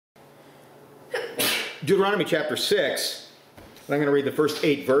Deuteronomy chapter 6, and I'm going to read the first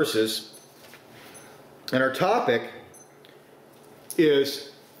 8 verses. And our topic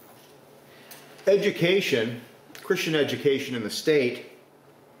is education, Christian education in the state.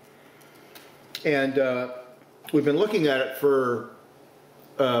 And we've been looking at it for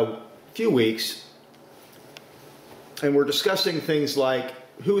a few weeks. And we're discussing things like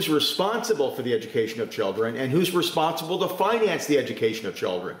who's responsible for the education of children and who's responsible to finance the education of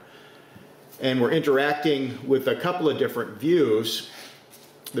children. And we're interacting with a couple of different views.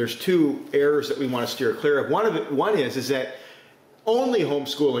 There's 2 errors that we want to steer clear of. One is that only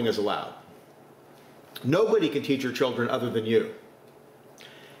homeschooling is allowed. Nobody can teach your children other than you.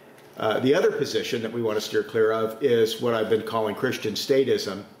 The other position that we want to steer clear of is what I've been calling Christian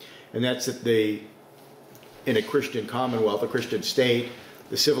statism, and that's that in a Christian commonwealth, a Christian state,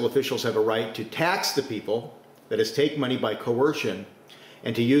 the civil officials have a right to tax the people, that is, take money by coercion,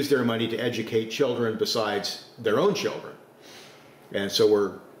 and to use their money to educate children besides their own children. And so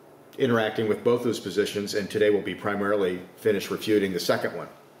we're interacting with both those positions, and today we'll be primarily finished refuting the second one.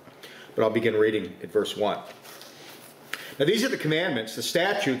 But I'll begin reading at verse 1. Now these are the commandments, the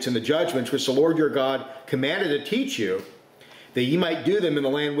statutes, and the judgments which the Lord your God commanded to teach you, that ye might do them in the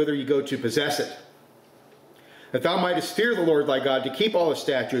land whither ye go to possess it. That thou mightest fear the Lord thy God, to keep all his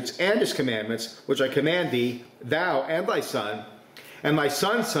statutes and his commandments, which I command thee, thou and thy son, and thy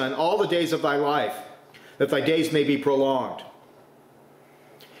son's son, all the days of thy life, that thy days may be prolonged.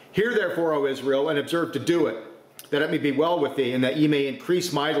 Hear therefore, O Israel, and observe to do it, that it may be well with thee, and that ye may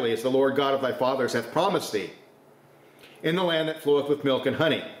increase mightily, as the Lord God of thy fathers hath promised thee, in the land that floweth with milk and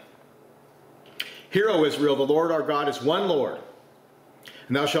honey. Hear, O Israel, the Lord our God is one Lord,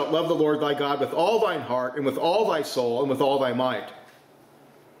 and thou shalt love the Lord thy God with all thine heart, and with all thy soul, and with all thy might.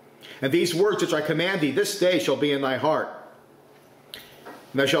 And these words which I command thee this day shall be in thy heart.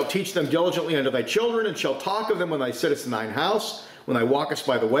 And thou shalt teach them diligently unto thy children, and shalt talk of them when thou sittest in thine house, when thou walkest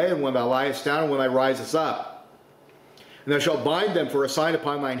by the way, and when thou liest down, and when thou risest up. And thou shalt bind them for a sign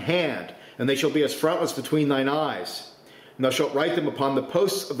upon thine hand, and they shall be as frontlets between thine eyes. And thou shalt write them upon the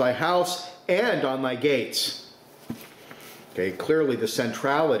posts of thy house and on thy gates. Okay, clearly the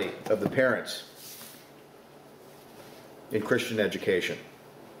centrality of the parents in Christian education.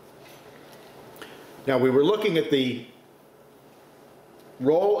 Now, we were looking at the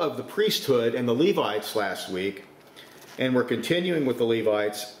role of the priesthood and the Levites last week, and we're continuing with the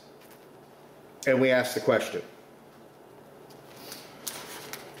Levites, and we asked the question,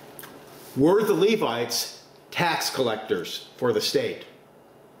 were the Levites tax collectors for the state?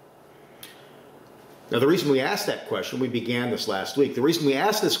 Now, the reason we asked that question, we began this last week, the reason we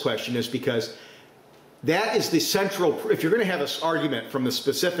asked this question is because that is the central, if you're going to have this argument from the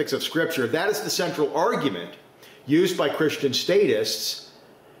specifics of Scripture, that is the central argument used by Christian statists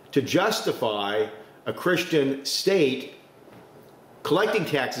to justify a Christian state collecting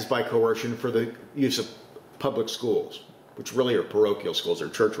taxes by coercion for the use of public schools, which really are parochial schools or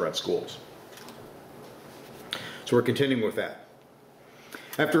church-run schools. So we're continuing with that.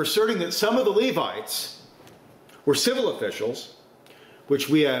 After asserting that some of the Levites were civil officials, which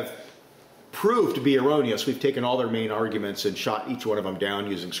we have proved to be erroneous, we've taken all their main arguments and shot each one of them down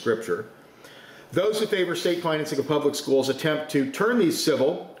using Scripture. Those who favor state financing of public schools attempt to turn these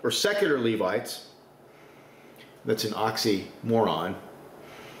civil or secular Levites, that's an oxymoron.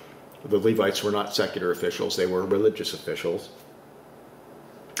 The Levites were not secular officials, they were religious officials,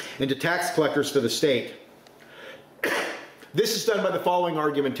 into tax collectors for the state. This is done by the following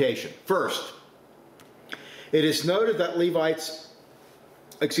argumentation. First, it is noted that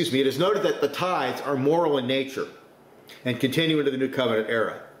the tithes are moral in nature and continue into the New Covenant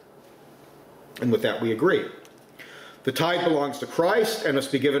era. And with that we agree. The tithe belongs to Christ and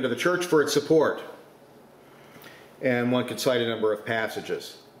must be given to the church for its support. And one could cite a number of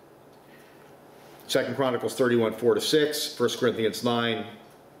passages. 2 Chronicles 31, 4-6, 1 Corinthians 9,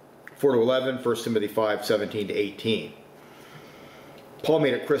 4-11, 1 Timothy 5, 17-18. Paul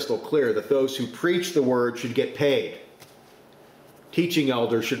made it crystal clear that those who preach the word should get paid. Teaching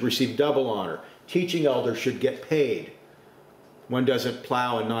elders should receive double honor. Teaching elders should get paid. One doesn't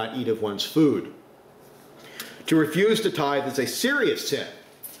plow and not eat of one's food. To refuse to tithe is a serious sin.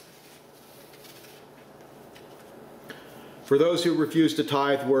 For those who refused to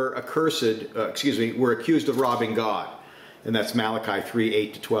tithe were were accused of robbing God. And that's Malachi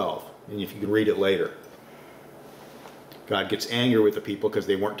 3, 8-12. And if you can read it later. God gets angry with the people because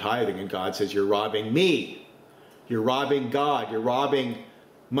they weren't tithing, and God says, you're robbing me. You're robbing God. You're robbing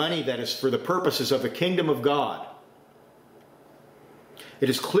money that is for the purposes of the kingdom of God. It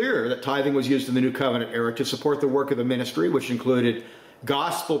is clear that tithing was used in the New Covenant era to support the work of the ministry, which included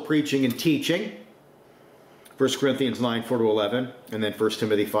gospel preaching and teaching, 1 Corinthians 9, 4 to 11, and then 1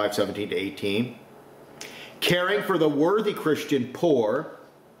 Timothy 5, 17 to 18. Caring for the worthy Christian poor.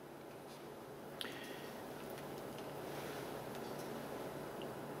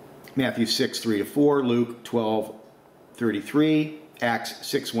 Matthew 6, 3 to 4, Luke 12, 33, Acts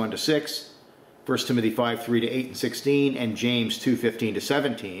 6, 1 to 6, 1 Timothy 5, 3 to 8 and 16, and James 2, 15 to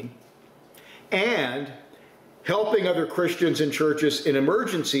 17. And helping other Christians in churches in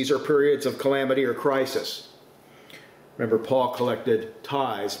emergencies or periods of calamity or crisis. Remember, Paul collected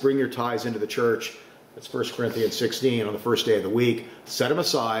tithes. Bring your tithes into the church. That's 1 Corinthians 16 on the first day of the week. Set them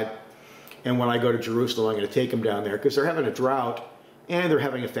aside. And when I go to Jerusalem, I'm going to take them down there because they're having a drought and they're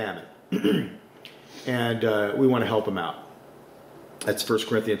having a famine. And we want to help them out. That's 1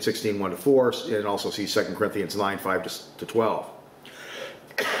 Corinthians 16, 1 to 4. And also see 2 Corinthians 9, 5 to 12.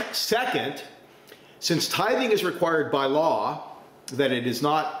 Second, since tithing is required by law, that it is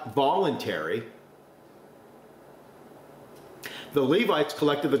not voluntary, the Levites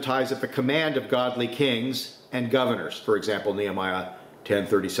collected the tithes at the command of godly kings and governors. For example, Nehemiah 10,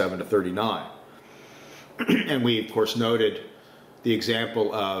 37 to 39. And we, of course, noted the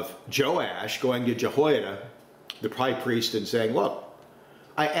example of Joash going to Jehoiada, the high priest, and saying, look,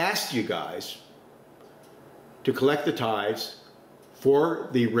 I asked you guys to collect the tithes for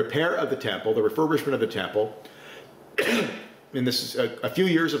the repair of the temple, the refurbishment of the temple. And this is a few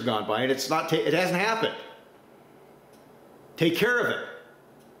years have gone by, and it hasn't happened. Take care of it.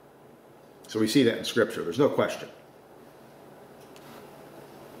 So we see that in Scripture. There's no question.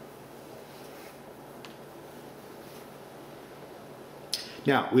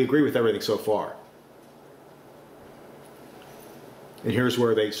 Now, we agree with everything so far. And here's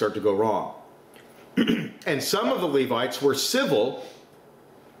where they start to go wrong. And some of the Levites were civil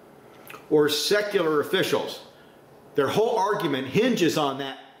or secular officials. Their whole argument hinges on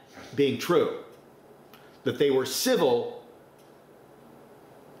that being true. That they were civil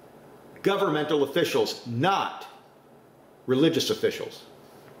governmental officials, not religious officials.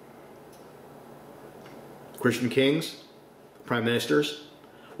 Christian kings, prime ministers,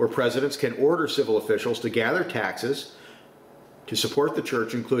 or presidents can order civil officials to gather taxes to support the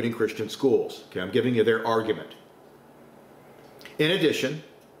church, including Christian schools. Okay, I'm giving you their argument. In addition,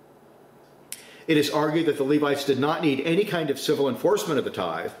 it is argued that the Levites did not need any kind of civil enforcement of the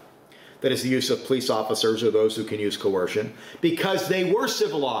tithe, that is the use of police officers or those who can use coercion, because they were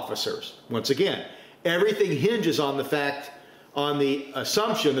civil officers. Once again, everything hinges on the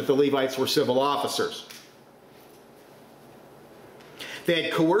assumption that the Levites were civil officers. They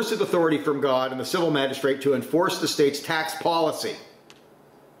had coercive authority from God and the civil magistrate to enforce the state's tax policy.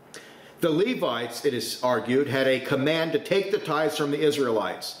 The Levites, it is argued, had a command to take the tithes from the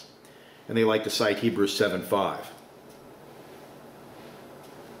Israelites. And they like to cite Hebrews 7:5.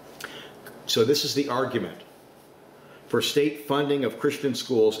 So this is the argument for state funding of Christian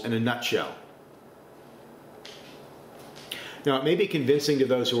schools in a nutshell. Now, it may be convincing to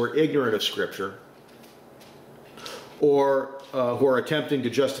those who are ignorant of Scripture or who are attempting to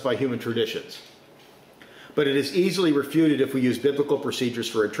justify human traditions. But it is easily refuted if we use biblical procedures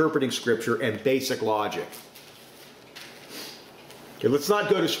for interpreting Scripture and basic logic. Okay, let's not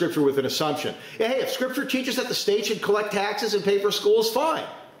go to Scripture with an assumption. Hey, if Scripture teaches that the state should collect taxes and pay for schools, fine.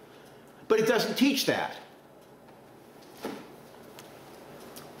 But it doesn't teach that.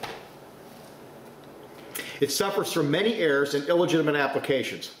 It suffers from many errors and illegitimate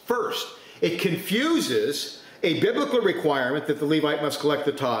applications. First, it confuses a biblical requirement that the Levite must collect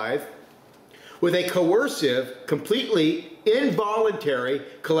the tithe with a coercive, completely involuntary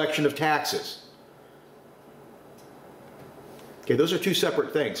collection of taxes. Okay, those are two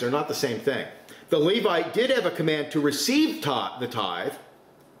separate things. They're not the same thing. The Levite did have a command to receive the tithe,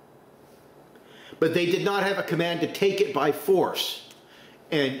 but they did not have a command to take it by force.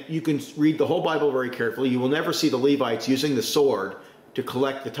 And you can read the whole Bible very carefully. You will never see the Levites using the sword to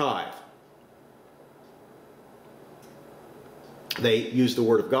collect the tithe. They used the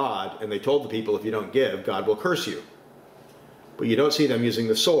word of God, and they told the people, if you don't give, God will curse you. But you don't see them using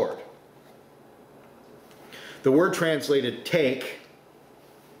the sword. The word translated take,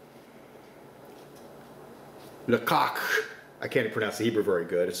 lakach, I can't pronounce the Hebrew very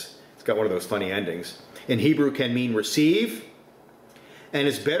good. It's got one of those funny endings. In Hebrew can mean receive, and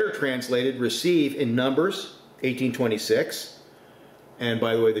is better translated receive in Numbers 18:26. And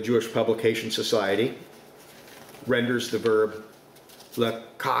by the way, the Jewish Publication Society renders the verb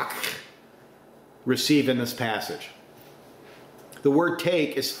lakach, receive, in this passage. The word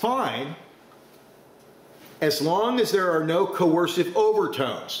take is fine as long as there are no coercive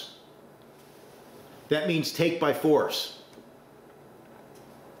overtones. That means take by force.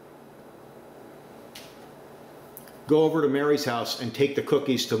 go over to Mary's house and take the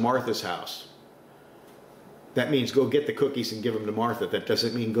cookies to Martha's house. That means go get the cookies and give them to Martha. That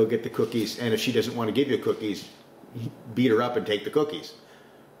doesn't mean go get the cookies, and if she doesn't want to give you cookies, beat her up and take the cookies.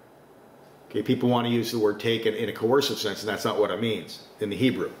 Okay, people want to use the word take in a coercive sense, and that's not what it means in the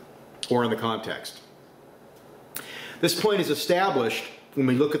Hebrew or in the context. This point is established when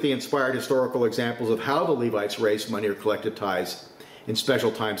we look at the inspired historical examples of how the Levites raised money or collected tithes in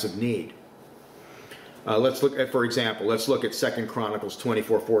special times of need. Let's look at, for example, let's look at 2 Chronicles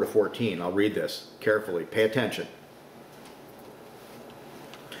 24, 4-14. I'll read this carefully. Pay attention.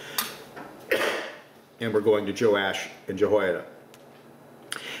 And we're going to Joash and Jehoiada.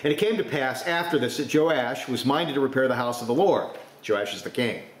 And it came to pass after this that Joash was minded to repair the house of the Lord. Joash is the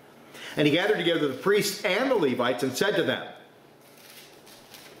king. And he gathered together the priests and the Levites and said to them,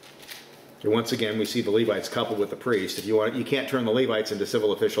 and once again we see the Levites coupled with the priests. If you want, you can't turn the Levites into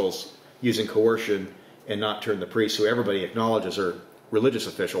civil officials using coercion and not turn the priests, who everybody acknowledges are religious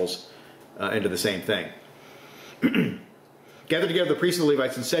officials, into the same thing. Gathered together the priests and the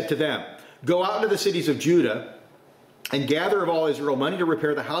Levites and said to them, go out into the cities of Judah and gather of all Israel money to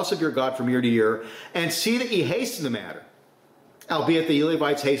repair the house of your God from year to year, and see that ye hasten the matter, albeit the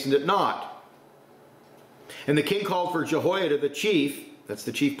Levites hastened it not. And the king called for Jehoiada the chief, that's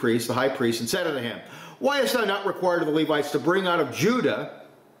the chief priest, the high priest, and said unto him, why hast thou not required of the Levites to bring out of Judah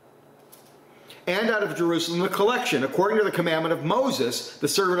and out of Jerusalem the collection, according to the commandment of Moses, the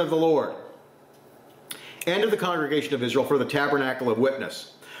servant of the Lord, and of the congregation of Israel for the tabernacle of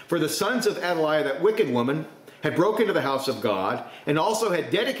witness? For the sons of Adaliah, that wicked woman, had broken into the house of God, and also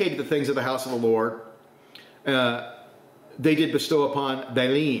had dedicated the things of the house of the Lord. They did bestow upon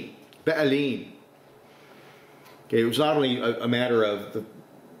Baalim. Okay, it was not only a matter of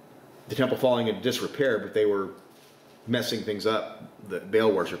the temple falling into disrepair, but they were messing things up, the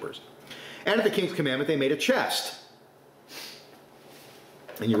Baal worshippers. And at the king's commandment, they made a chest.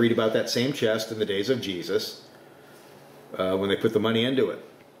 And you read about that same chest in the days of Jesus, when they put the money into it.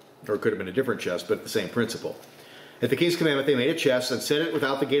 Or it could have been a different chest, but the same principle. At the king's commandment, they made a chest and set it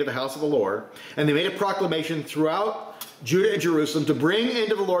without the gate of the house of the Lord. And they made a proclamation throughout Judah and Jerusalem to bring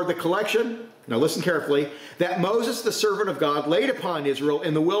into the Lord the collection, now listen carefully, that Moses, the servant of God, laid upon Israel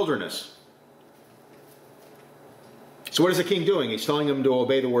in the wilderness. So what is the king doing? He's telling them to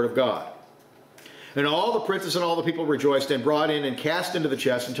obey the word of God. And all the princes and all the people rejoiced and brought in and cast into the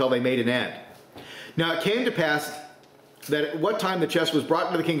chest until they made an end. Now it came to pass that at what time the chest was brought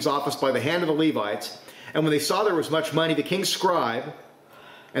into the king's office by the hand of the Levites, and when they saw there was much money, the king's scribe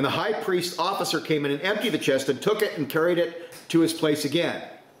and the high priest's officer came in and emptied the chest and took it and carried it to his place again.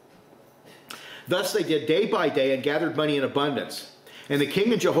 Thus they did day by day and gathered money in abundance. And the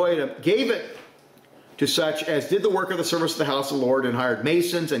king and Jehoiada gave it to such as did the work of the service of the house of the Lord, and hired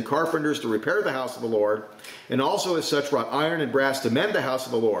masons and carpenters to repair the house of the Lord, and also as such wrought iron and brass to mend the house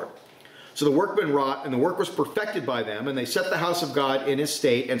of the Lord. So the workmen wrought, and the work was perfected by them, and they set the house of God in his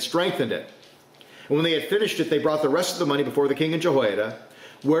state and strengthened it. And when they had finished it, they brought the rest of the money before the king and Jehoiada,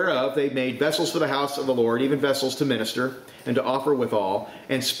 whereof they made vessels for the house of the Lord, even vessels to minister and to offer withal,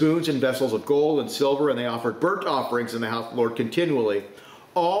 and spoons and vessels of gold and silver, and they offered burnt offerings in the house of the Lord continually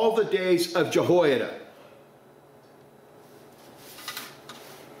all the days of Jehoiada.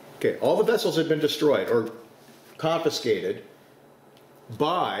 Okay, all the vessels had been destroyed or confiscated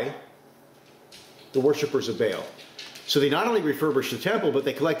by the worshippers of Baal. So they not only refurbished the temple, but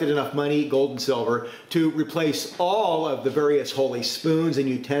they collected enough money, gold and silver, to replace all of the various holy spoons and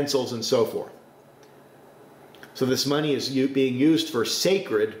utensils and so forth. So this money is being used for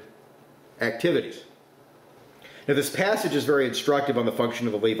sacred activities. Now this passage is very instructive on the function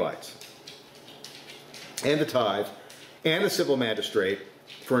of the Levites and the tithe and the civil magistrate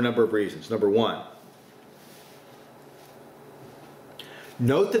for a number of reasons. Number one,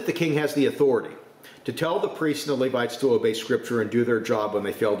 note that the king has the authority to tell the priests and the Levites to obey Scripture and do their job when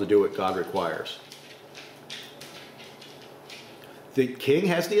they fail to do what God requires. The king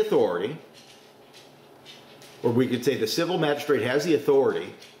has the authority, or we could say the civil magistrate has the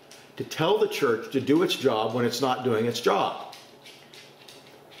authority to tell the church to do its job when it's not doing its job.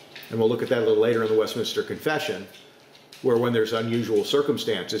 And we'll look at that a little later in the Westminster Confession, where when there's unusual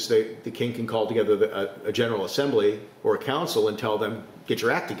circumstances, the king can call together a general assembly or a council and tell them, get your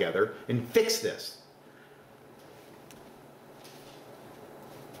act together and fix this.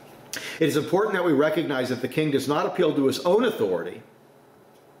 It is important that we recognize that the king does not appeal to his own authority.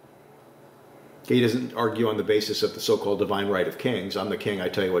 He doesn't argue on the basis of the so-called divine right of kings. I'm the king, I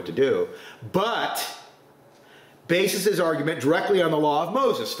tell you what to do. But bases his argument directly on the law of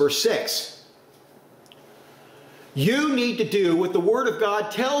Moses, verse 6. You need to do what the Word of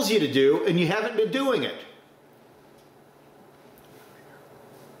God tells you to do, and you haven't been doing it.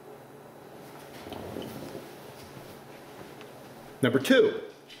 Number two,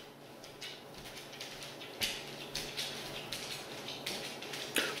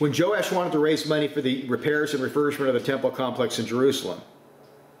 when Joash wanted to raise money for the repairs and refurbishment of the temple complex in Jerusalem,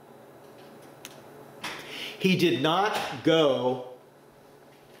 he did not go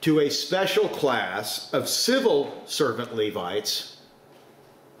to a special class of civil servant Levites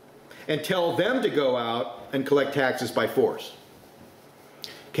and tell them to go out and collect taxes by force.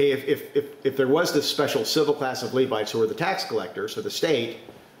 Okay, if there was this special civil class of Levites who were the tax collectors of the state,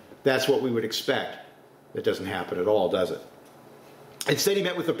 that's what we would expect. That doesn't happen at all, does it? Instead, he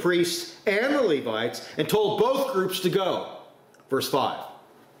met with the priests and the Levites and told both groups to go. Verse 5.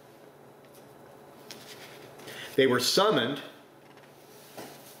 They were summoned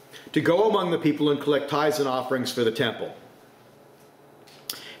to go among the people and collect tithes and offerings for the temple.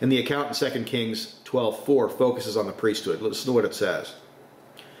 And the account in 2 Kings 12:4 focuses on the priesthood. Listen to what it says.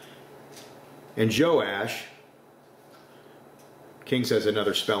 And Joash, King says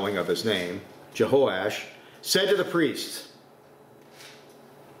another spelling of his name, Jehoash, said to the priests,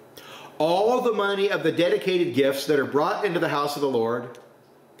 all the money of the dedicated gifts that are brought into the house of the Lord,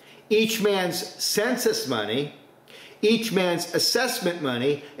 each man's census money, each man's assessment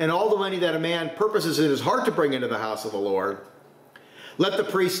money, and all the money that a man purposes in his heart to bring into the house of the Lord, let the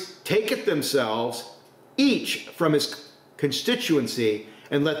priests take it themselves, each from his constituency,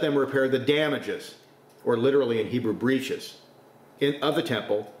 and let them repair the damages, or literally in Hebrew, breaches, of the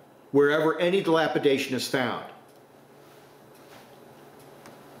temple, wherever any dilapidation is found.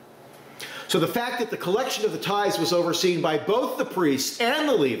 So the fact that the collection of the tithes was overseen by both the priests and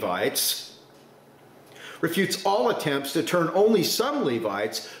the Levites refutes all attempts to turn only some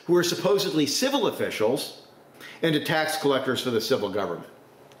Levites, who are supposedly civil officials, into tax collectors for the civil government.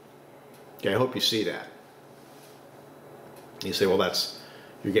 Okay, I hope you see that. You say, well,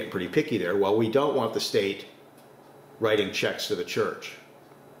 you're getting pretty picky there. Well, we don't want the state writing checks to the church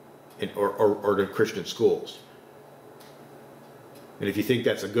or to Christian schools. And if you think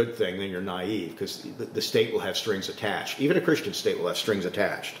that's a good thing, then you're naive, because the state will have strings attached. Even a Christian state will have strings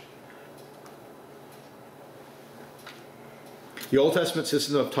attached. The Old Testament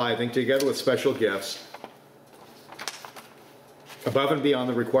system of tithing, together with special gifts, above and beyond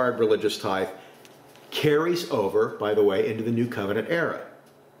the required religious tithe, carries over, by the way, into the New Covenant era,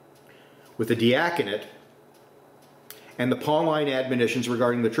 with the diaconate and the Pauline admonitions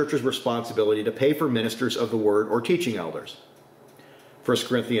regarding the church's responsibility to pay for ministers of the word or teaching elders. 1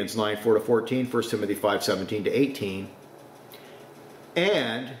 Corinthians 9:4-14, 1 Timothy 5:17-18,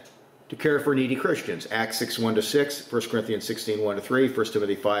 and to care for needy Christians, Acts 6:1-6, 1 Corinthians 16:1-3, 1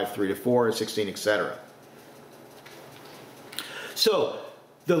 Timothy 5:3-4, and 16, etc. So,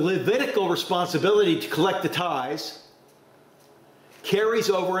 the Levitical responsibility to collect the tithes carries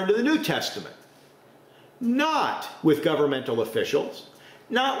over into the New Testament. Not with governmental officials,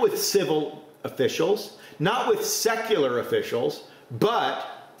 not with civil officials, not with secular officials,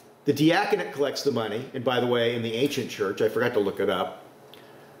 but the diaconate collects the money. And by the way, in the ancient church, I forgot to look it up.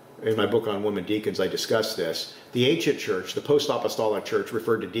 In my book on women deacons, I discussed this. The ancient church, the post-apostolic church,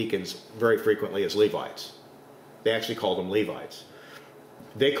 referred to deacons very frequently as Levites. They actually called them Levites.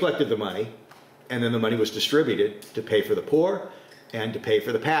 They collected the money, and then the money was distributed to pay for the poor and to pay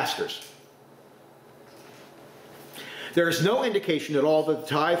for the pastors. There is no indication at all that the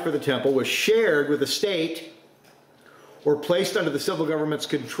tithe for the temple was shared with the state or placed under the civil government's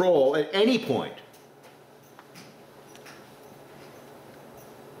control at any point.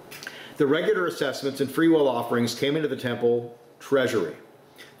 The regular assessments and free will offerings came into the temple treasury,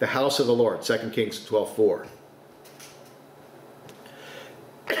 the house of the Lord, 2 Kings 12:4.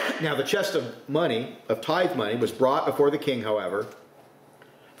 Now the chest of money, of tithe money, was brought before the king, however,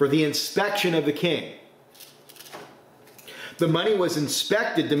 for the inspection of the king. The money was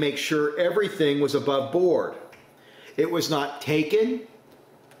inspected to make sure everything was above board. It was not taken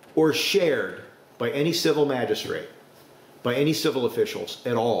or shared by any civil magistrate, by any civil officials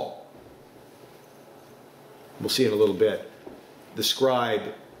at all. We'll see in a little bit. The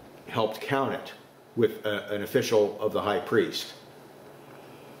scribe helped count it with an official of the high priest.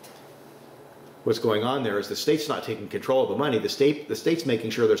 What's going on there is the state's not taking control of the money. The state's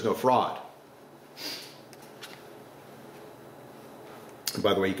making sure there's no fraud. And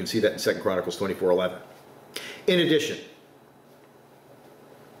by the way, you can see that in 2 Chronicles 24:11. In addition,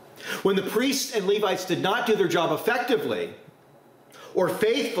 when the priests and Levites did not do their job effectively or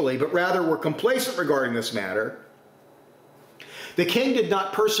faithfully, but rather were complacent regarding this matter, the king did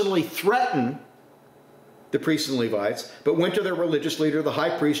not personally threaten the priests and Levites, but went to their religious leader, the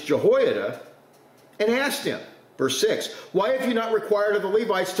high priest Jehoiada, and asked him, verse 6, "Why have you not required of the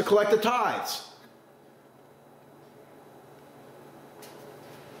Levites to collect the tithes?"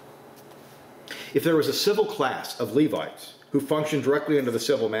 If there was a civil class of Levites who functioned directly under the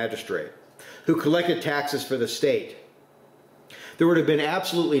civil magistrate, who collected taxes for the state, there would have been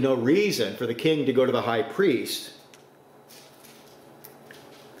absolutely no reason for the king to go to the high priest,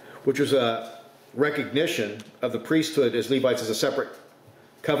 which was a recognition of the priesthood as Levites as a separate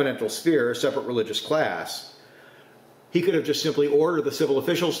covenantal sphere, a separate religious class. He could have just simply ordered the civil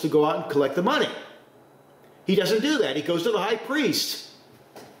officials to go out and collect the money. He doesn't do that. He goes to the high priest,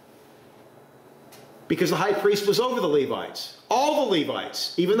 because the high priest was over the Levites. All the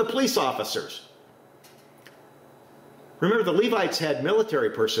Levites, even the police officers. Remember, the Levites had military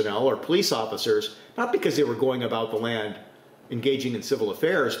personnel or police officers, not because they were going about the land engaging in civil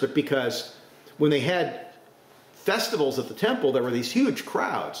affairs, but because when they had festivals at the temple, there were these huge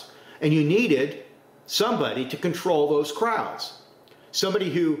crowds, and you needed somebody to control those crowds. Somebody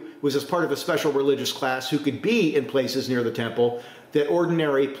who was as part of a special religious class who could be in places near the temple that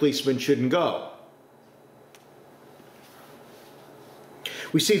ordinary policemen shouldn't go.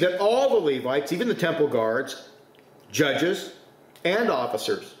 We see that all the Levites, even the temple guards, judges, and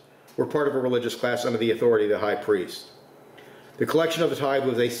officers, were part of a religious class under the authority of the high priest. The collection of the tithe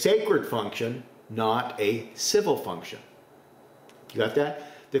was a sacred function, not a civil function. You got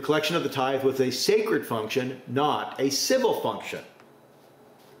that? The collection of the tithe was a sacred function, not a civil function.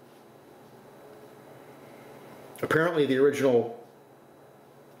 Apparently, the original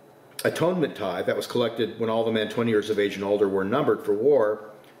atonement tithe that was collected when all the men 20 years of age and older were numbered for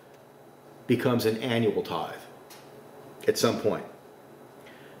war becomes an annual tithe at some point.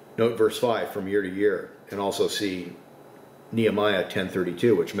 Note verse 5, from year to year, and also see Nehemiah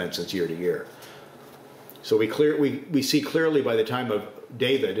 10:32, which mentions year to year. So we see clearly by the time of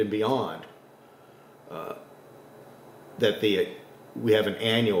David and beyond that we have an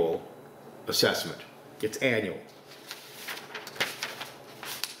annual assessment. It's annual.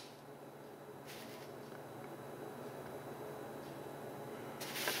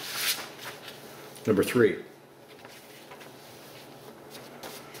 Number 3.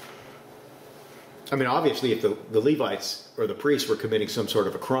 I mean, obviously, if the Levites or the priests were committing some sort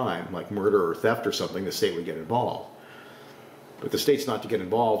of a crime, like murder or theft or something, the state would get involved. But the state's not to get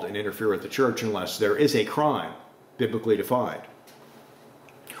involved and interfere with the church unless there is a crime biblically defined.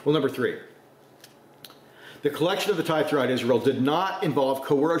 Well, number 3. The collection of the tithe throughout Israel did not involve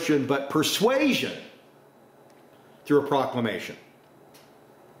coercion, but persuasion through a proclamation.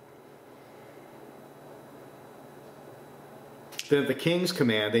 Then at the king's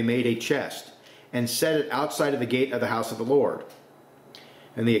command, they made a chest and set it outside of the gate of the house of the Lord.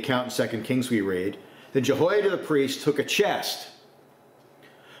 In the account in 2 Kings we read, then Jehoiada the priest took a chest,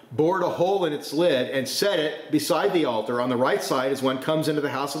 bored a hole in its lid, and set it beside the altar on the right side as one comes into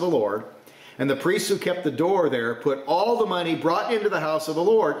the house of the Lord. And the priests who kept the door there put all the money brought into the house of the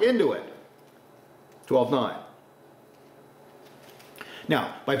Lord into it. 12:9.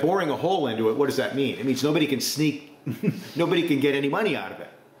 Now, by boring a hole into it, what does that mean? It means nobody can sneak, nobody can get any money out of it.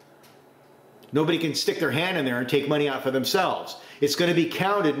 Nobody can stick their hand in there and take money out for themselves. It's going to be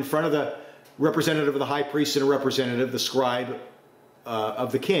counted in front of the representative of the high priest and a representative, the scribe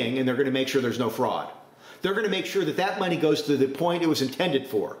of the king, and they're going to make sure there's no fraud. They're going to make sure that that money goes to the point it was intended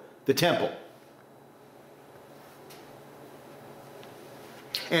for, the temple.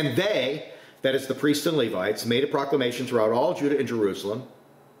 And they, that is the priests and Levites, made a proclamation throughout all Judah and Jerusalem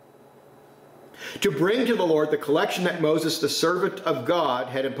to bring to the Lord the collection that Moses, the servant of God,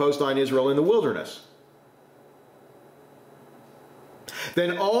 had imposed on Israel in the wilderness.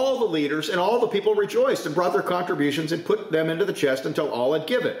 Then all the leaders and all the people rejoiced and brought their contributions and put them into the chest until all had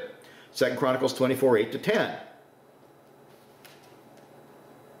given. 2 Chronicles 24:8-10.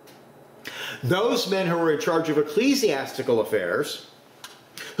 Those men who were in charge of ecclesiastical affairs,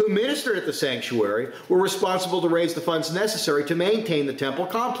 who ministered at the sanctuary, were responsible to raise the funds necessary to maintain the temple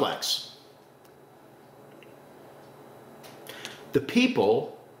complex. The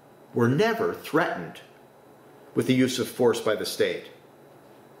people were never threatened with the use of force by the state.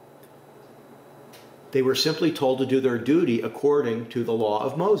 They were simply told to do their duty according to the law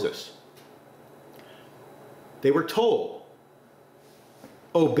of Moses. They were told,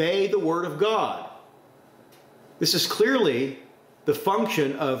 obey the word of God. This is clearly the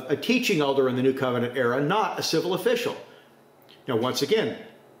function of a teaching elder in the New Covenant era, not a civil official. Now, once again,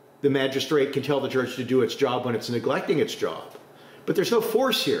 the magistrate can tell the church to do its job when it's neglecting its job. But there's no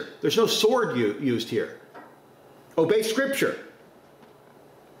force here. There's no sword used here. Obey Scripture.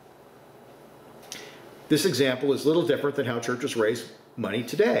 This example is little different than how churches raise money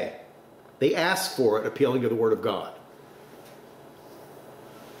today. They ask for it, appealing to the Word of God.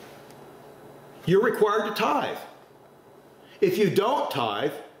 You're required to tithe. If you don't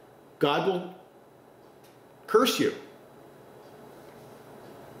tithe, God will curse you.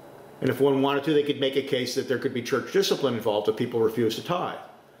 And if one wanted to, they could make a case that there could be church discipline involved if people refuse to tithe.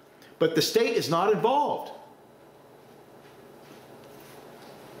 But the state is not involved.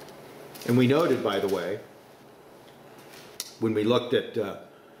 And we noted, by the way, when we looked at the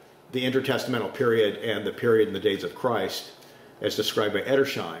intertestamental period and the period in the days of Christ, as described by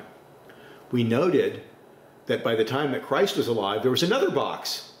Edersheim, we noted that by the time that Christ was alive, there was another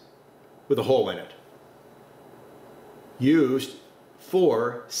box with a hole in it, used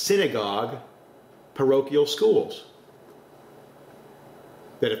for synagogue parochial schools.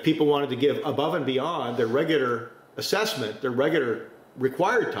 That if people wanted to give above and beyond their regular assessment, their regular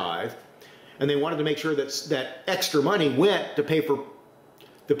required tithe, and they wanted to make sure that that extra money went to pay for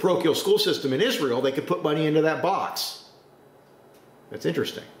the parochial school system in Israel, they could put money into that box. That's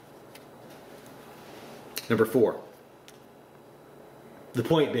interesting. Number 4. The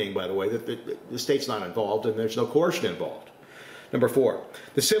point being, by the way, that the state's not involved and there's no coercion involved. Number 4,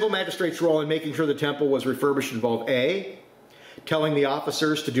 the civil magistrate's role in making sure the temple was refurbished involved A, telling the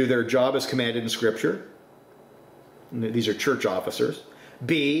officers to do their job as commanded in Scripture. These are church officers.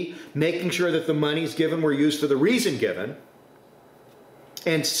 B, making sure that the monies given were used for the reason given.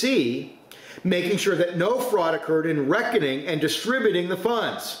 And C, making sure that no fraud occurred in reckoning and distributing the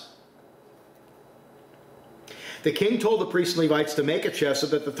funds. The king told the priests and Levites to make a chest so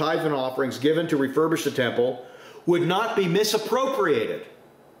that the tithes and offerings given to refurbish the temple would not be misappropriated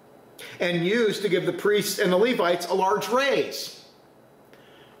and used to give the priests and the Levites a large raise.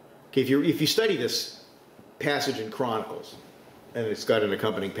 Okay, if you study this passage in Chronicles, and it's got an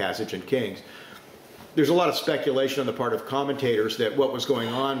accompanying passage in Kings, there's a lot of speculation on the part of commentators that what was going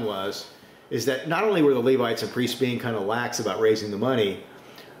on is that not only were the Levites and priests being kind of lax about raising the money,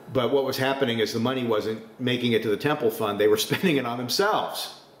 but what was happening is the money wasn't making it to the temple fund, they were spending it on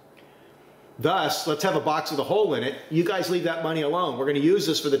themselves. Thus, let's have a box with a hole in it. You guys leave that money alone. We're going to use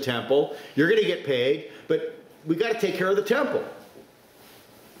this for the temple. You're going to get paid, but we got to take care of the temple.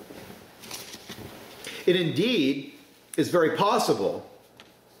 It indeed is very possible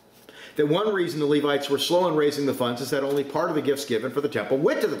that one reason the Levites were slow in raising the funds is that only part of the gifts given for the temple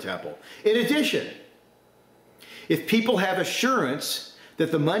went to the temple. In addition, if people have assurance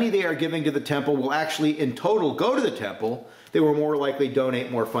that the money they are giving to the temple will actually in total go to the temple, they were more likely to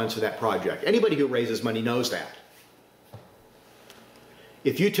donate more funds for that project. Anybody who raises money knows that.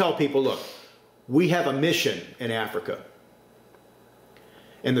 If you tell people, look, we have a mission in Africa,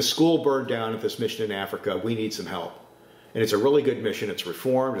 and the school burned down at this mission in Africa, we need some help. And it's a really good mission, it's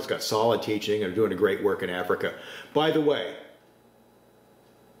reformed, it's got solid teaching, and they're doing a great work in Africa. By the way,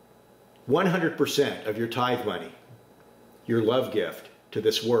 100% of your tithe money, your love gift to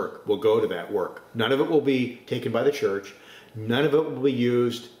this work, will go to that work. None of it will be taken by the church. None of it will be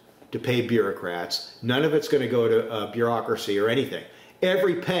used to pay bureaucrats. None of it's going to go to bureaucracy or anything.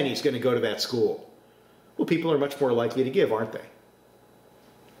 Every penny is going to go to that school. Well, people are much more likely to give, aren't they?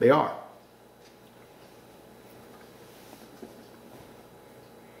 They are.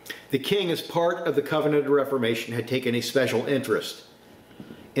 The king, as part of the covenant of Reformation, had taken a special interest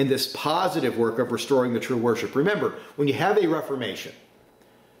in this positive work of restoring the true worship. Remember, when you have a Reformation,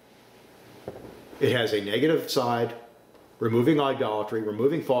 it has a negative side, removing idolatry,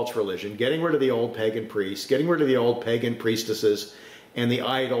 removing false religion, getting rid of the old pagan priests, getting rid of the old pagan priestesses and the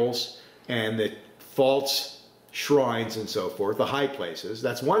idols and the false shrines and so forth, the high places.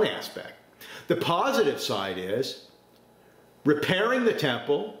 That's one aspect. The positive side is repairing the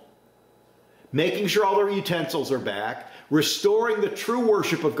temple, making sure all their utensils are back, restoring the true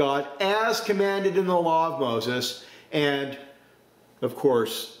worship of God as commanded in the law of Moses, and, of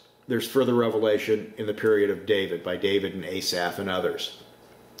course, there's further revelation in the period of David, by David and Asaph and others,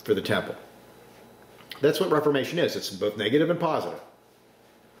 for the temple. That's what Reformation is. It's both negative and positive.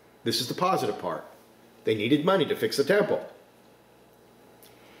 This is the positive part. They needed money to fix the temple.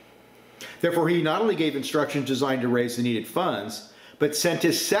 Therefore, he not only gave instructions designed to raise the needed funds, but sent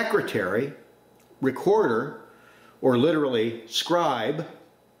his secretary, recorder, or literally scribe.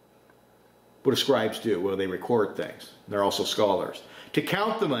 What do scribes do? Well, they record things. They're also scholars. To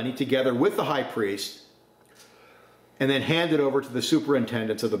count the money together with the high priest and then hand it over to the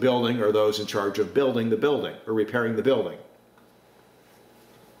superintendents of the building or those in charge of building the building or repairing the building.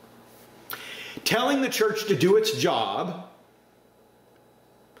 Telling the church to do its job,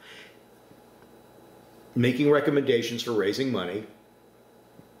 making recommendations for raising money,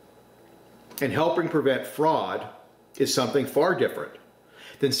 and helping prevent fraud is something far different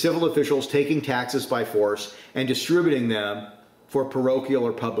than civil officials taking taxes by force and distributing them for parochial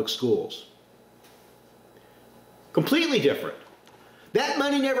or public schools. Completely different. That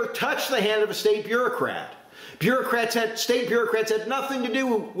money never touched the hand of a state bureaucrat. State bureaucrats had nothing to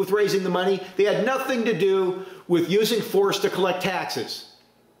do with raising the money. They had nothing to do with using force to collect taxes.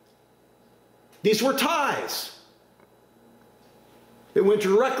 These were tithes. It went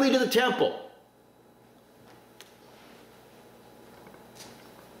directly to the temple.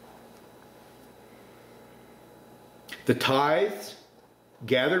 The tithes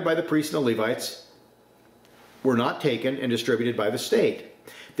gathered by the priests and the Levites were not taken and distributed by the state.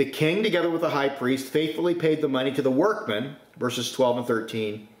 The king, together with the high priest, faithfully paid the money to the workmen, verses 12 and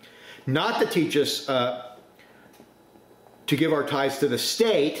 13, not to teach us to give our tithes to the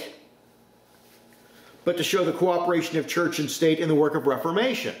state, but to show the cooperation of church and state in the work of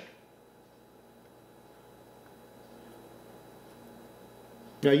reformation.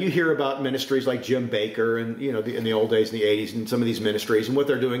 Now, you hear about ministries like Jim Baker and, in the old days, in the 80s, and some of these ministries, and what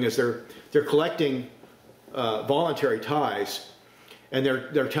they're doing is they're collecting voluntary tithes, and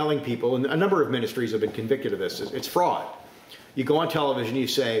they're telling people, and a number of ministries have been convicted of this, it's fraud. You go on television, you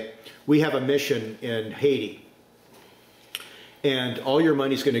say, we have a mission in Haiti, and all your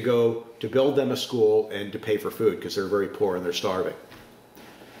money's going to go to build them a school and to pay for food because they're very poor and they're starving.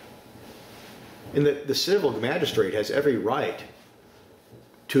 And the civil magistrate has every right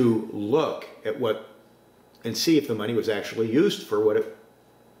to look at and see if the money was actually used for what it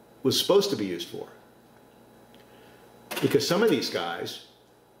was supposed to be used for. Because some of these guys,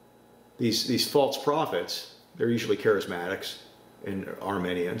 these false prophets, they're usually charismatics and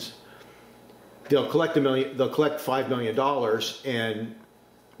Armenians. They'll collect $5 million and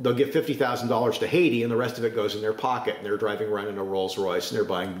they'll give $50,000 to Haiti, and the rest of it goes in their pocket, and they're driving around in a Rolls Royce and they're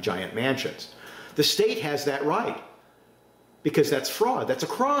buying giant mansions. The state has that right because that's fraud. That's a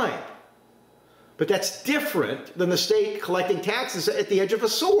crime. But that's different than the state collecting taxes at the edge of a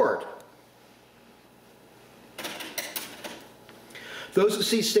sword. Those who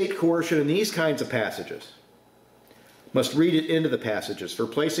see state coercion in these kinds of passages must read it into the passages, for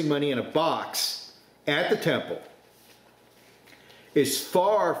placing money in a box at the temple is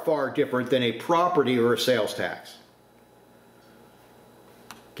far, far different than a property or a sales tax.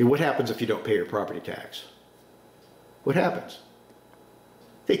 Okay, what happens if you don't pay your property tax? What happens?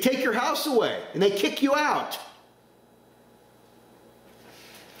 They take your house away and they kick you out.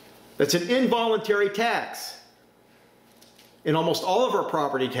 That's an involuntary tax. And almost all of our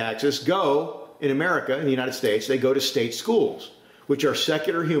property taxes go, in America, in the United States, they go to state schools, which are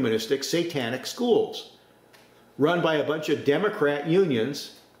secular, humanistic, satanic schools, run by a bunch of Democrat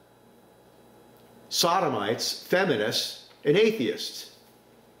unions, sodomites, feminists, and atheists.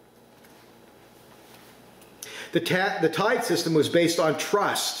 The tithe system was based on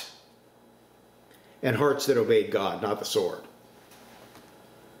trust and hearts that obeyed God, not the sword.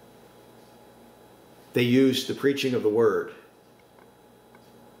 They used the preaching of the word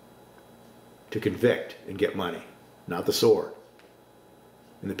to convict and get money, not the sword.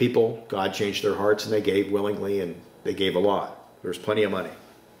 And the people, God changed their hearts and they gave willingly, and they gave a lot. There's plenty of money.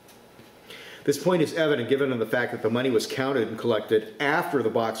 This point is evident given in the fact that the money was counted and collected after the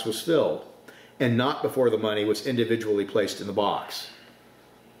box was filled and not before the money was individually placed in the box.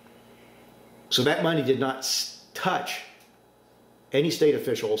 So that money did not touch any state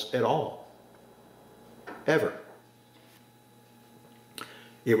officials at all, ever.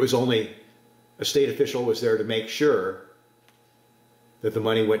 It was only a state official was there to make sure that the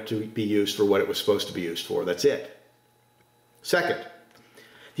money went to be used for what it was supposed to be used for. That's it. Second,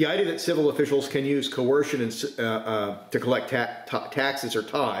 the idea that civil officials can use coercion to collect taxes or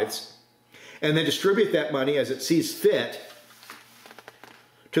tithes and then distribute that money as it sees fit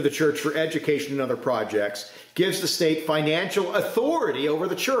to the church for education and other projects gives the state financial authority over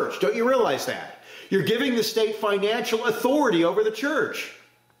the church. Don't you realize that? You're giving the state financial authority over the church,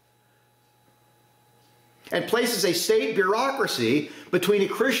 and places a state bureaucracy between a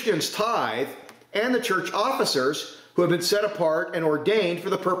Christian's tithe and the church officers who have been set apart and ordained for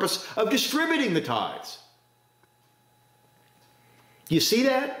the purpose of distributing the tithes. Do you see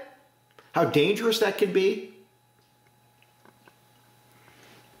that? How dangerous that can be?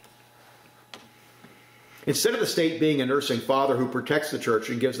 Instead of the state being a nursing father who protects the church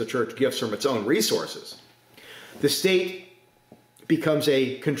and gives the church gifts from its own resources, the state becomes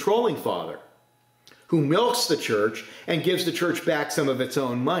a controlling father who milks the church and gives the church back some of its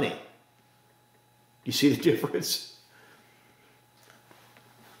own money. You see the difference?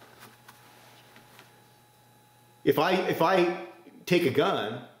 If I take a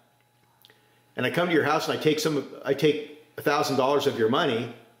gun and I come to your house and I take $1,000 of your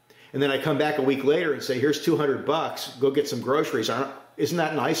money, and then I come back a week later and say, here's $200, go get some groceries. Isn't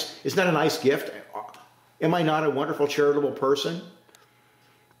that nice? Isn't that a nice gift? Am I not a wonderful charitable person?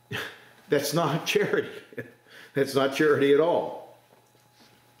 That's not charity. It's not charity at all.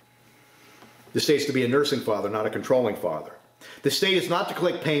 The state's to be a nursing father, not a controlling father. The state is not to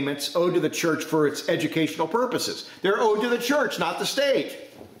collect payments owed to the church for its educational purposes. They're owed to the church, not the state.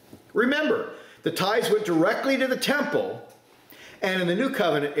 Remember, the tithes went directly to the temple, and in the New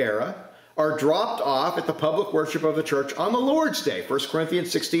Covenant era are dropped off at the public worship of the church on the Lord's Day, 1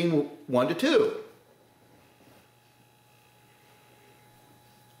 Corinthians 16, 1-2.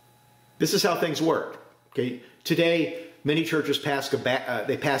 This is how things work. Okay? Today, many churches pass a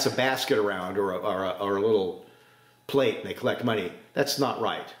basket around or a little plate and they collect money. That's not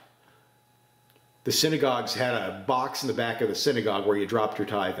right. The synagogues had a box in the back of the synagogue where you dropped your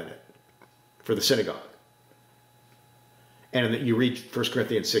tithe in it for the synagogue. And you read 1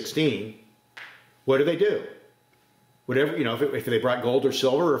 Corinthians 16, what do? Whatever, you know, if they brought gold or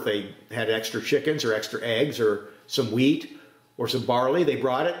silver, or if they had extra chickens or extra eggs or some wheat or some barley, they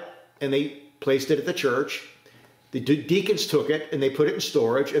brought it and they placed it at the church. The deacons took it and they put it in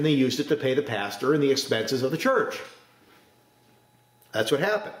storage and they used it to pay the pastor and the expenses of the church. That's what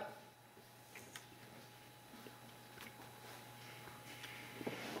happened.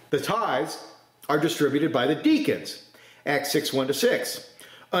 The tithes are distributed by the deacons, Acts 6, 1-6,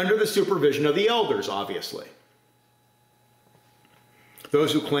 under the supervision of the elders, obviously.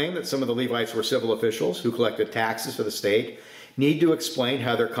 Those who claim that some of the Levites were civil officials who collected taxes for the state need to explain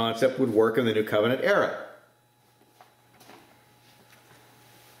how their concept would work in the New Covenant era.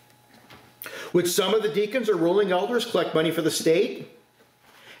 Would some of the deacons or ruling elders collect money for the state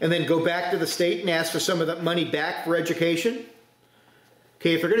and then go back to the state and ask for some of that money back for education?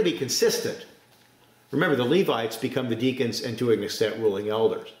 Okay, if they're going to be consistent, remember the Levites become the deacons and to an extent ruling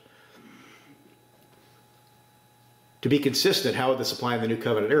elders. To be consistent, how would this apply in the New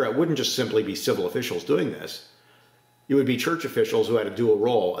Covenant era? It wouldn't just simply be civil officials doing this. It would be church officials who had a dual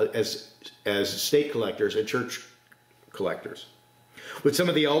role as state collectors and church collectors. Would some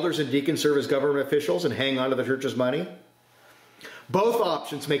of the elders and deacons serve as government officials and hang on to the church's money? Both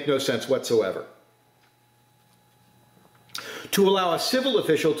options make no sense whatsoever. To allow a civil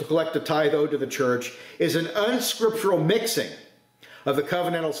official to collect a tithe owed to the church is an unscriptural mixing of the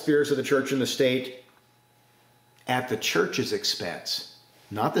covenantal spheres of the church and the state at the church's expense,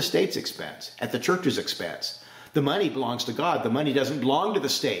 not the state's expense, at the church's expense. The money belongs to God. The money doesn't belong to the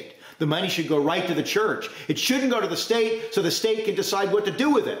state. The money should go right to the church. It shouldn't go to the state so the state can decide what to do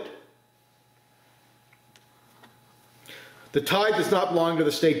with it. The tithe does not belong to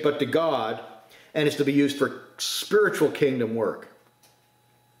the state but to God and is to be used for spiritual kingdom work.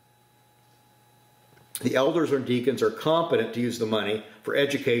 The elders or deacons are competent to use the money for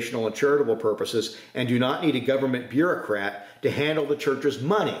educational and charitable purposes and do not need a government bureaucrat to handle the church's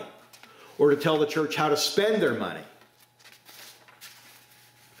money or to tell the church how to spend their money.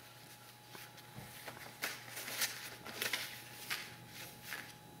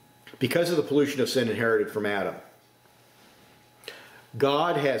 Because of the pollution of sin inherited from Adam,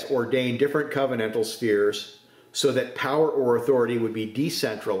 God has ordained different covenantal spheres so that power or authority would be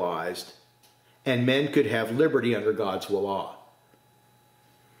decentralized and men could have liberty under God's law.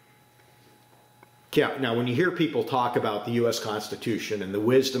 Yeah, now when you hear people talk about the U.S. Constitution and the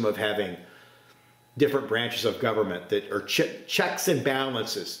wisdom of having different branches of government that are checks and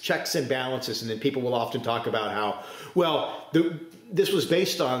balances, and then people will often talk about how, well, this was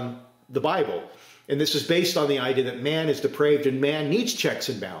based on the Bible, and this is based on the idea that man is depraved and man needs checks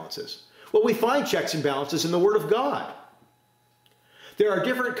and balances. Well, we find checks and balances in the Word of God. There are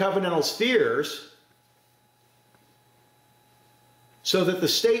different covenantal spheres so that the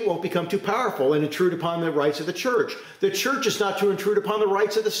state won't become too powerful and intrude upon the rights of the church. The church is not to intrude upon the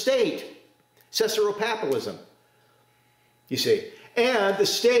rights of the state. Caesaropapalism, you see. And the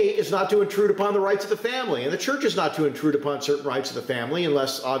state is not to intrude upon the rights of the family. And the church is not to intrude upon certain rights of the family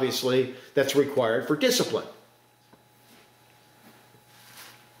unless, obviously, that's required for discipline.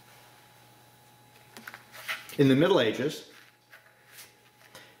 In the Middle Ages,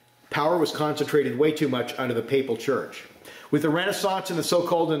 power was concentrated way too much under the papal church. With the Renaissance and the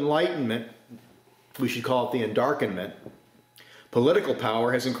so-called Enlightenment, we should call it the Endarkenment, political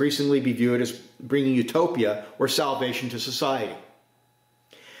power has increasingly been viewed as bringing utopia or salvation to society.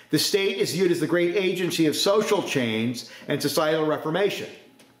 The state is viewed as the great agency of social change and societal reformation.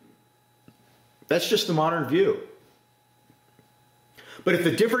 That's just the modern view. But if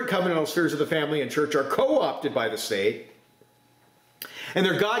the different covenantal spheres of the family and church are co-opted by the state, and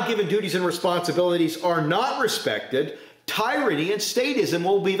their God-given duties and responsibilities are not respected, tyranny and statism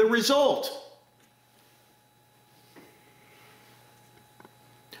will be the result.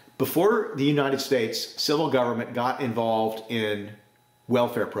 Before the United States, civil government got involved in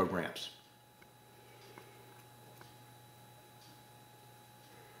welfare programs.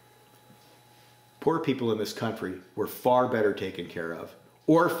 Poor people in this country were far better taken care of.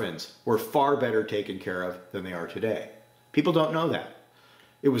 Orphans were far better taken care of than they are today. People don't know that.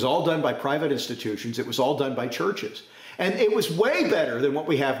 It was all done by private institutions. It was all done by churches. And it was way better than what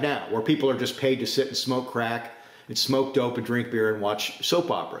we have now, where people are just paid to sit and smoke crack and smoke dope and drink beer and watch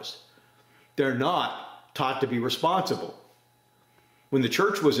soap operas. They're not taught to be responsible. When the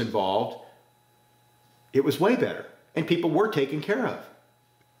church was involved, it was way better, and people were taken care of.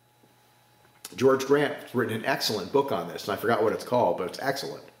 George Grant has written an excellent book on this, and I forgot what it's called, but it's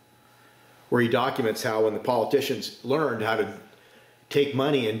excellent, where he documents how when the politicians learned how to take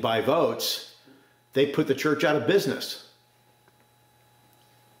money and buy votes, they put the church out of business.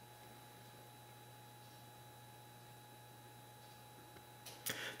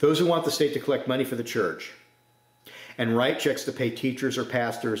 Those who want the state to collect money for the church and write checks to pay teachers or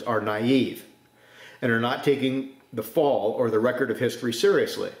pastors are naive and are not taking the fall or the record of history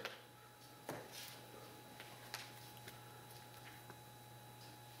seriously.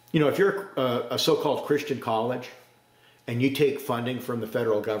 You know, if you're a so-called Christian college and you take funding from the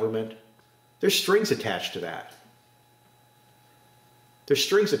federal government, there's strings attached to that. There's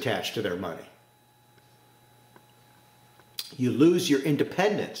strings attached to their money. You lose your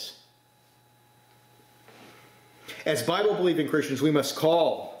independence. As Bible-believing Christians, we must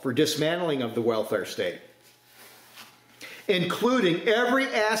call for dismantling of the welfare state, including every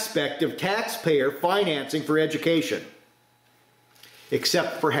aspect of taxpayer financing for education,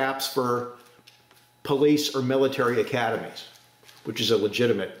 except perhaps for police or military academies, which is a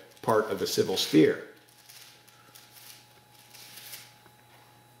legitimate part of the civil sphere.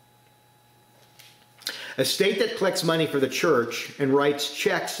 A state that collects money for the church and writes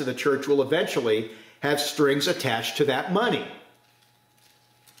checks to the church will eventually have strings attached to that money.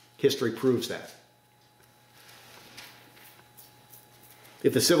 History proves that.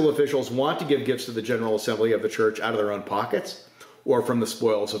 If the civil officials want to give gifts to the General Assembly of the church out of their own pockets, or from the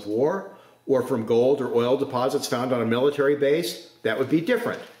spoils of war, or from gold or oil deposits found on a military base, that would be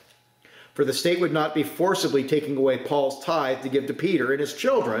different. For the state would not be forcibly taking away Paul's tithe to give to Peter and his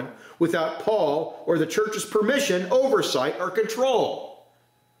children without Paul or the church's permission, oversight, or control.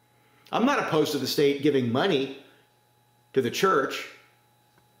 I'm not opposed to the state giving money to the church.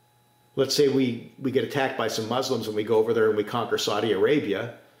 Let's say we get attacked by some Muslims and we go over there and we conquer Saudi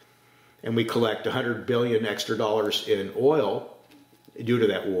Arabia and we collect $100 billion extra dollars in oil due to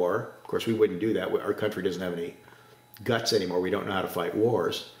that war. Of course, we wouldn't do that. Our country doesn't have any guts anymore. We don't know how to fight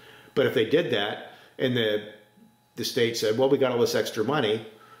wars. But if they did that and the state said, well, we got all this extra money,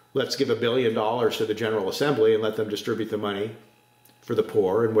 let's give $1 billion to the General Assembly and let them distribute the money for the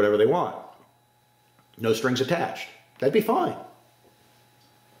poor and whatever they want. No strings attached. That'd be fine.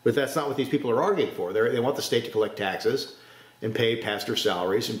 But that's not what these people are arguing for. They want the state to collect taxes and pay pastor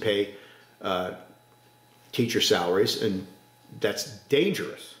salaries and pay teacher salaries, and that's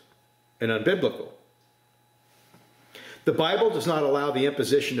dangerous and unbiblical. The Bible does not allow the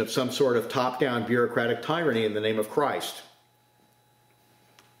imposition of some sort of top-down bureaucratic tyranny in the name of Christ.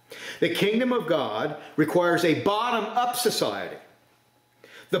 The kingdom of God requires a bottom-up society.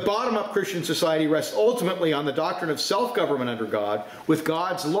 The bottom-up Christian society rests ultimately on the doctrine of self-government under God, with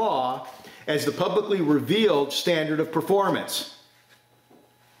God's law as the publicly revealed standard of performance.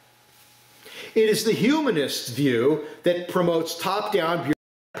 It is the humanist view that promotes top-down bureaucratic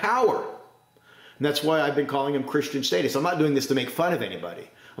power. And that's why I've been calling them Christian statists. I'm not doing this to make fun of anybody.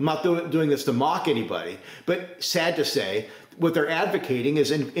 I'm not doing this to mock anybody. But sad to say, what they're advocating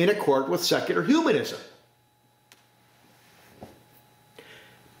is in accord with secular humanism.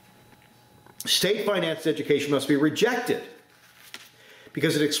 State-financed education must be rejected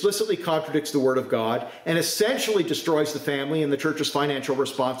because it explicitly contradicts the Word of God and essentially destroys the family and the church's financial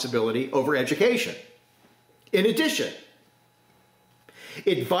responsibility over education. In addition,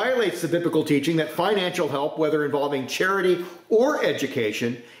 it violates the biblical teaching that financial help, whether involving charity or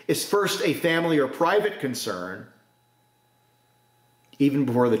education, is first a family or private concern, even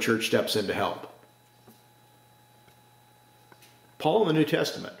before the church steps in to help. Paul in the New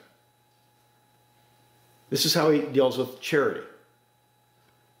Testament, this is how he deals with charity.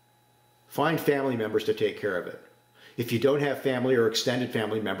 Find family members to take care of it. If you don't have family or extended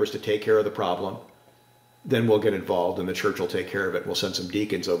family members to take care of the problem, then we'll get involved and the church will take care of it. We'll send some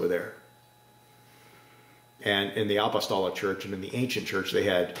deacons over there. And in the apostolic church and in the ancient church, they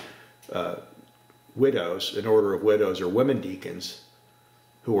had widows, an order of widows or women deacons,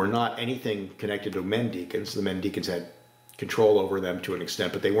 who were not anything connected to men deacons. The men deacons had control over them to an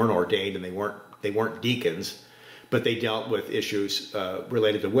extent, but they weren't ordained and they weren't deacons. But they dealt with issues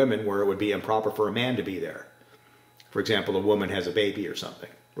related to women where it would be improper for a man to be there. For example, a woman has a baby or something,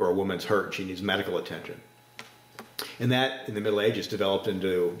 or a woman's hurt, she needs medical attention. And that, in the Middle Ages, developed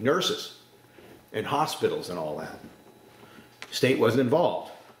into nurses and hospitals and all that. State wasn't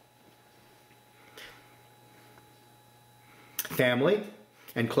involved. Family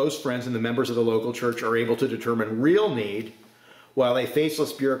and close friends and the members of the local church are able to determine real need, while a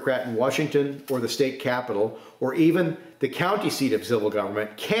faceless bureaucrat in Washington or the state capital or even the county seat of civil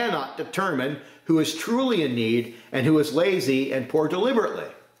government cannot determine who is truly in need and who is lazy and poor deliberately.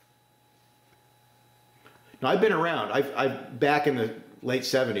 Now, I've been around. Back in the late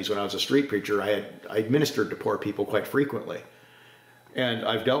 70s when I was a street preacher, I ministered to poor people quite frequently. And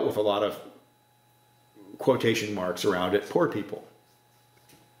I've dealt with a lot of quotation marks around it, poor people.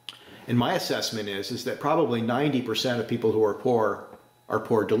 And my assessment is that probably 90% of people who are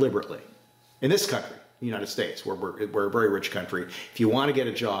poor deliberately. In this country, the United States, we're a very rich country. If you want to get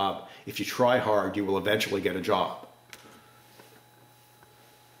a job, if you try hard, you will eventually get a job.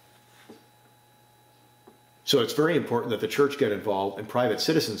 So it's very important that the church get involved and private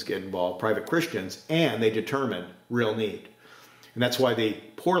citizens get involved, private Christians, and they determine real need. And that's why the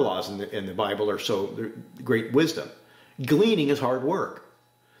poor laws in the Bible are so great wisdom. Gleaning is hard work.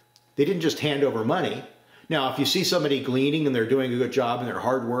 They didn't just hand over money. Now, if you see somebody gleaning and they're doing a good job and they're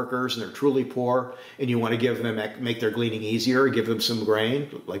hard workers and they're truly poor and you want to give them, make their gleaning easier, give them some grain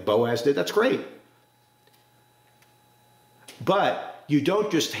like Boaz did, that's great. But you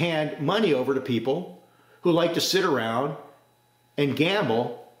don't just hand money over to people who like to sit around and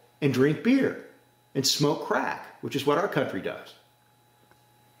gamble and drink beer and smoke crack, which is what our country does.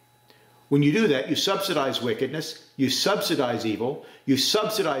 When you do that, you subsidize wickedness, you subsidize evil, you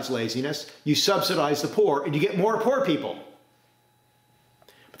subsidize laziness, you subsidize the poor, and you get more poor people.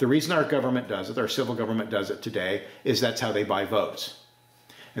 But the reason our government does it, our civil government does it today, is that's how they buy votes.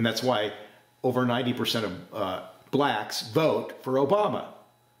 And that's why over 90% of blacks vote for Obama.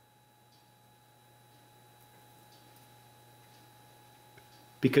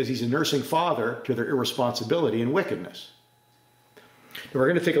 Because he's a nursing father to their irresponsibility and wickedness. Now we're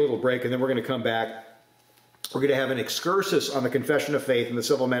going to take a little break and then we're going to come back. We're going to have an excursus on the confession of faith and the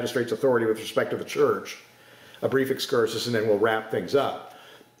civil magistrate's authority with respect to the church. A brief excursus, and then we'll wrap things up.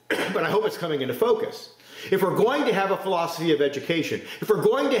 But I hope it's coming into focus. If we're going to have a philosophy of education, if we're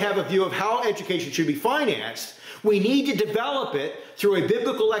going to have a view of how education should be financed, we need to develop it through a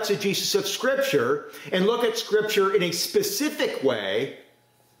biblical exegesis of Scripture and look at Scripture in a specific way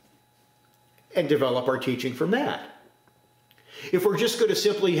and develop our teaching from that. If we're just going to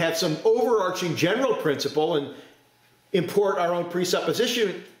simply have some overarching general principle and import our own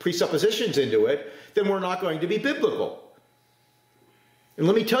presuppositions into it, then we're not going to be biblical. And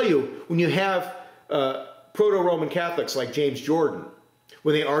let me tell you, when you have proto-Roman Catholics like James Jordan,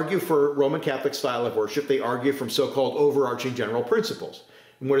 when they argue for Roman Catholic style of worship, they argue from so-called overarching general principles.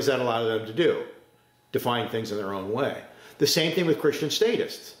 And what does that allow them to do? Define things in their own way. The same thing with Christian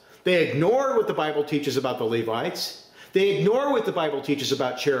statists. They ignore what the Bible teaches about the Levites. They ignore what the Bible teaches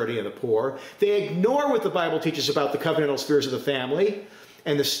about charity and the poor. They ignore what the Bible teaches about the covenantal spheres of the family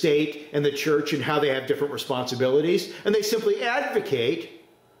and the state and the church and how they have different responsibilities. And they simply advocate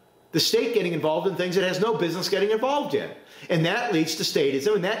the state getting involved in things it has no business getting involved in. And that leads to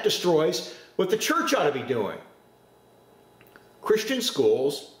statism, and that destroys what the church ought to be doing. Christian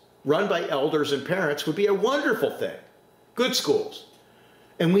schools run by elders and parents would be a wonderful thing. Good schools.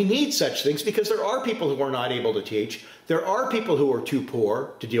 And we need such things because there are people who are not able to teach. There are people who are too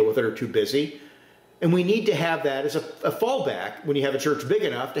poor to deal with it or too busy. And we need to have that as a fallback when you have a church big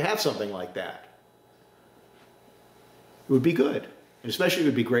enough to have something like that. It would be good. And especially it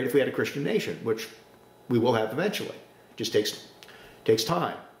would be great if we had a Christian nation, which we will have eventually. It just takes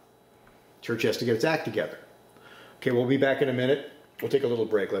time. Church has to get its act together. Okay, we'll be back in a minute. We'll take a little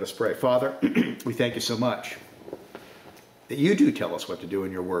break. Let us pray. Father, we thank you so much that you do tell us what to do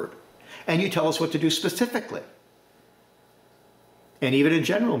in your word. And you tell us what to do specifically. And even in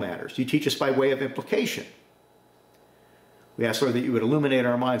general matters, you teach us by way of implication. We ask, Lord, that you would illuminate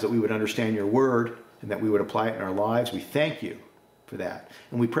our minds, that we would understand your word, and that we would apply it in our lives. We thank you for that.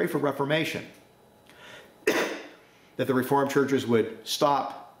 And we pray for reformation. That the Reformed churches would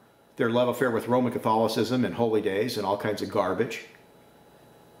stop their love affair with Roman Catholicism and holy days and all kinds of garbage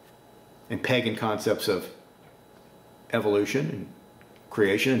and pagan concepts of evolution and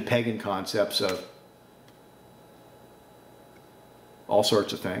creation and pagan concepts of all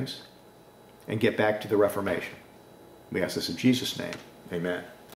sorts of things, and get back to the Reformation. We ask this in Jesus' name. Amen.